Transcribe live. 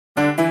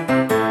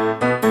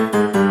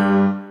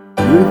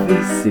Movie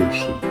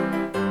Sushi.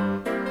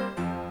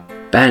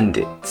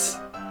 Bandits.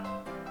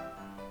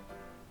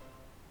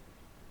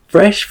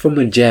 Fresh from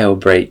a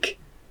jailbreak,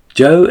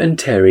 Joe and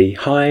Terry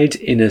hide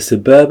in a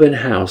suburban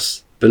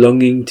house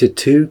belonging to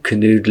two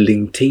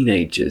canoodling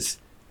teenagers.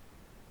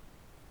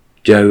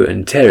 Joe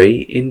and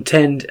Terry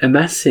intend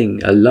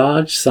amassing a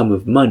large sum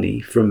of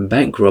money from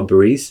bank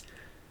robberies,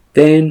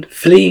 then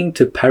fleeing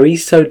to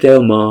Paraiso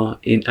del Mar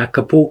in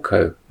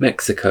Acapulco,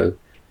 Mexico,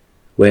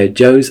 where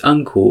Joe's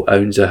uncle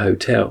owns a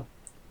hotel.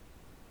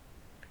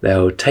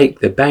 They'll take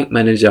the bank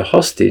manager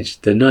hostage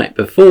the night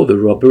before the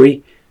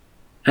robbery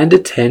and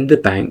attend the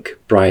bank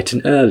bright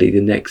and early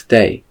the next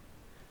day.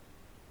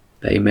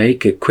 They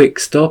make a quick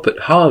stop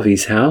at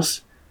Harvey's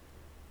house,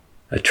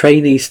 a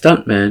trainee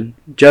stuntman,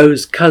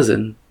 Joe's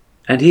cousin,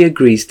 and he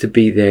agrees to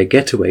be their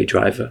getaway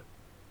driver.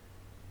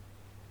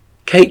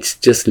 Kate's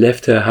just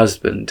left her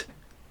husband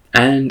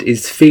and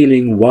is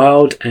feeling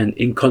wild and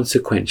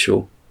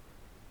inconsequential.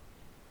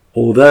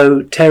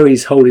 Although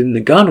Terry's holding the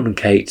gun on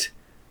Kate,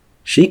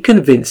 she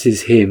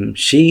convinces him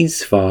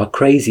she's far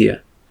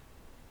crazier.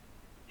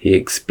 He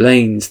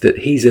explains that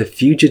he's a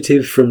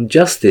fugitive from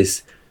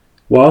justice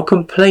while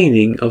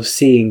complaining of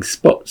seeing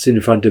spots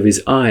in front of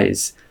his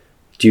eyes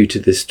due to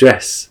the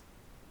stress.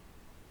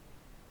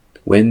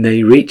 When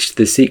they reach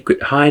the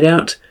secret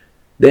hideout,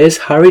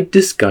 there's hurried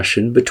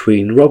discussion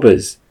between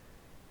robbers.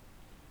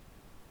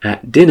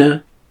 At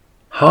dinner,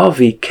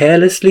 Harvey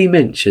carelessly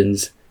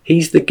mentions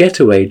he's the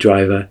getaway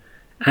driver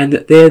and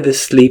that they're the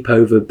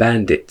sleepover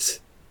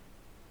bandits.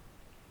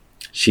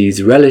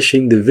 She's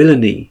relishing the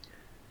villainy,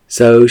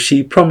 so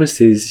she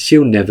promises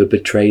she'll never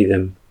betray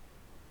them.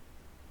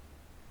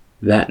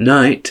 That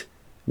night,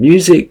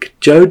 music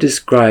Joe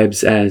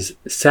describes as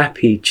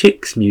sappy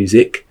chicks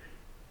music,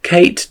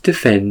 Kate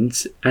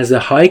defends as a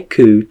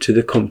haiku to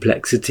the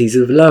complexities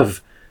of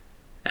love,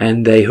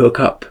 and they hook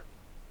up.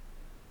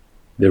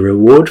 The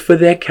reward for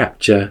their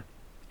capture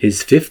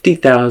is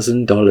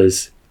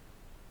 $50,000,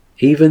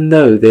 even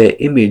though their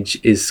image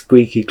is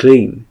squeaky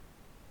clean.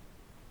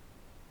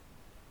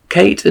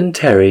 Kate and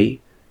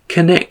Terry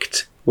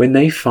connect when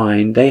they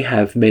find they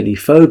have many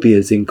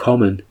phobias in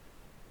common,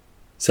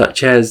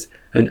 such as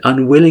an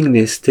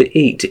unwillingness to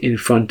eat in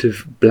front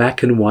of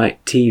black and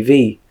white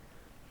TV.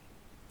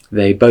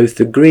 They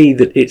both agree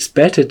that it's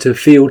better to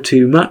feel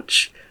too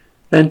much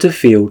than to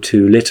feel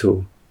too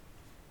little.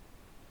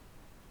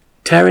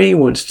 Terry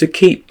wants to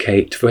keep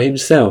Kate for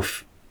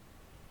himself,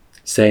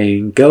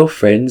 saying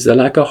girlfriends are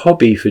like a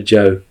hobby for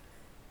Joe.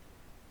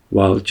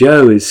 While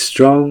Joe is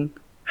strong,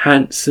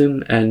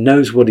 handsome, and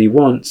knows what he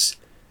wants,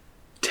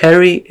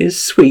 Terry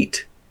is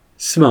sweet,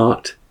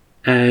 smart,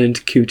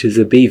 and cute as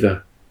a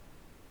beaver.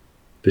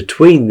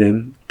 Between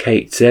them,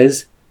 Kate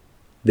says,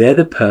 they're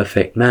the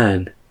perfect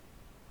man.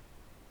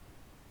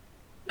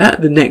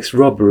 At the next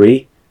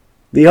robbery,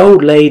 the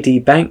old lady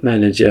bank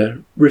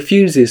manager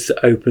refuses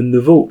to open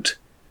the vault.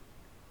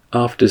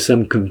 After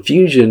some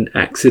confusion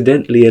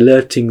accidentally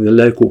alerting the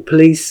local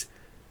police,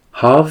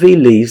 Harvey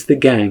leaves the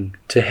gang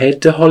to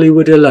head to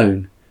Hollywood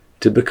alone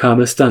to become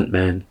a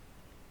stuntman.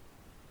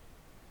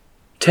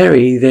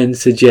 Terry then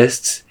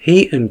suggests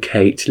he and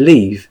Kate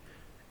leave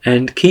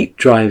and keep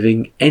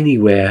driving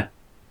anywhere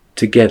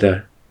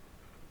together.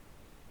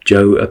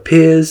 Joe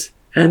appears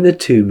and the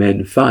two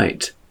men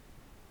fight.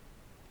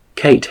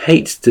 Kate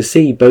hates to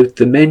see both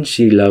the men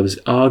she loves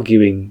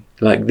arguing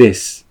like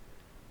this.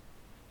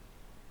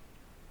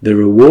 The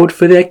reward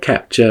for their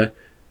capture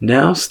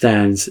now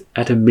stands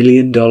at $1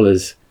 million,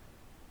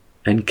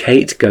 and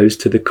Kate goes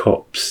to the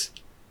cops.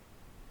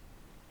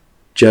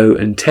 Joe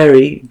and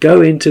Terry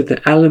go into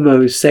the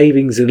Alamo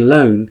Savings and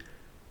Loan,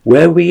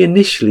 where we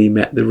initially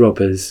met the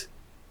robbers.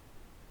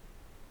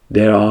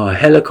 There are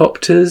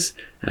helicopters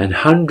and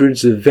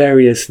hundreds of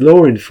various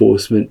law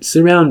enforcement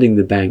surrounding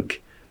the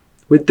bank,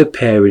 with the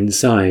pair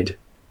inside.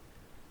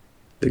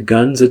 The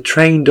guns are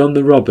trained on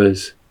the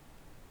robbers.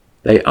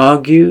 They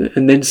argue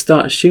and then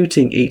start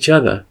shooting each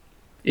other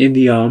in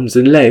the arms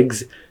and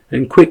legs,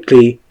 and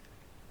quickly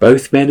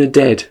both men are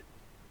dead.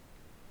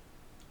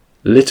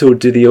 Little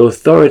do the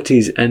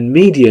authorities and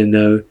media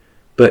know,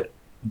 but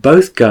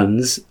both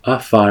guns are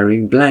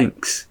firing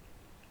blanks.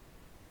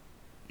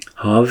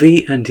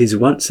 Harvey and his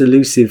once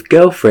elusive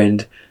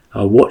girlfriend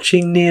are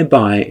watching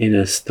nearby in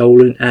a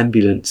stolen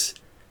ambulance.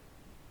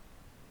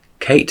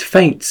 Kate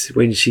faints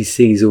when she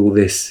sees all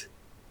this.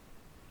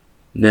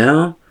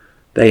 Now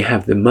they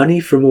have the money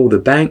from all the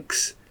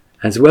banks,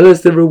 as well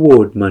as the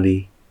reward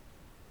money.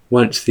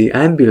 Once the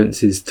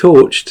ambulance is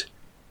torched,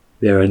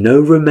 there are no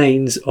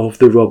remains of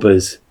the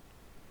robbers.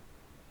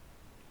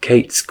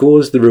 Kate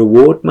scores the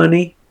reward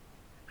money,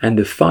 and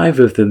the five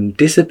of them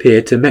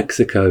disappear to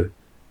Mexico,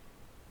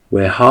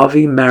 where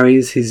Harvey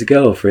marries his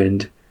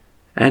girlfriend,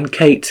 and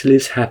Kate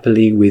lives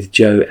happily with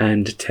Joe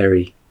and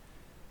Terry.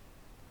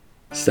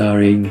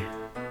 Starring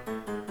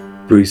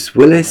Bruce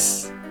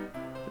Willis,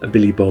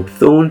 Billy Bob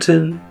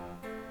Thornton,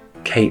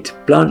 Cate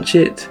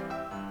Blanchett,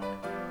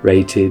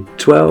 rated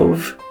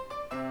 12,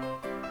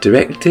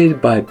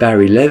 directed by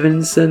Barry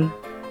Levinson,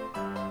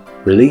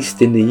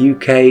 released in the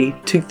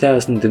UK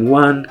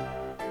 2001,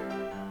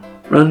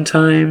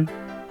 Runtime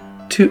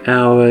 2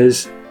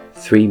 hours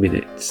 3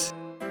 minutes.